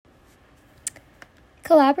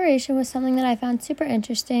Collaboration was something that I found super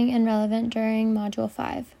interesting and relevant during Module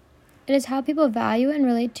 5. It is how people value and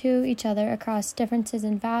relate to each other across differences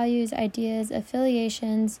in values, ideas,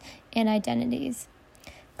 affiliations, and identities.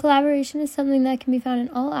 Collaboration is something that can be found in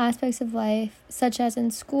all aspects of life, such as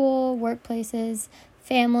in school, workplaces,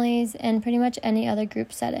 families, and pretty much any other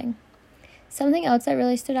group setting. Something else that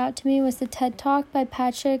really stood out to me was the TED Talk by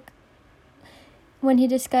Patrick when he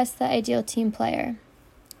discussed the ideal team player.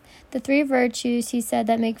 The 3 virtues he said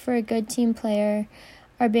that make for a good team player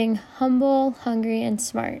are being humble, hungry, and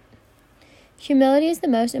smart. Humility is the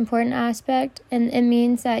most important aspect, and it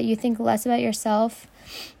means that you think less about yourself,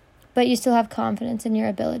 but you still have confidence in your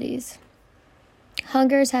abilities.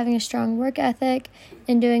 Hunger is having a strong work ethic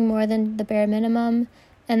and doing more than the bare minimum.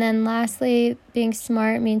 And then lastly, being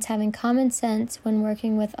smart means having common sense when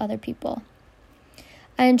working with other people.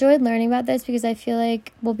 I enjoyed learning about this because I feel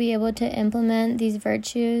like we'll be able to implement these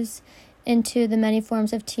virtues into the many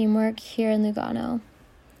forms of teamwork here in Lugano.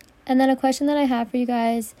 And then a question that I have for you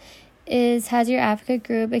guys is, has your advocate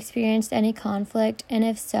group experienced any conflict? And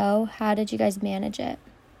if so, how did you guys manage it?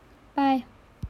 Bye.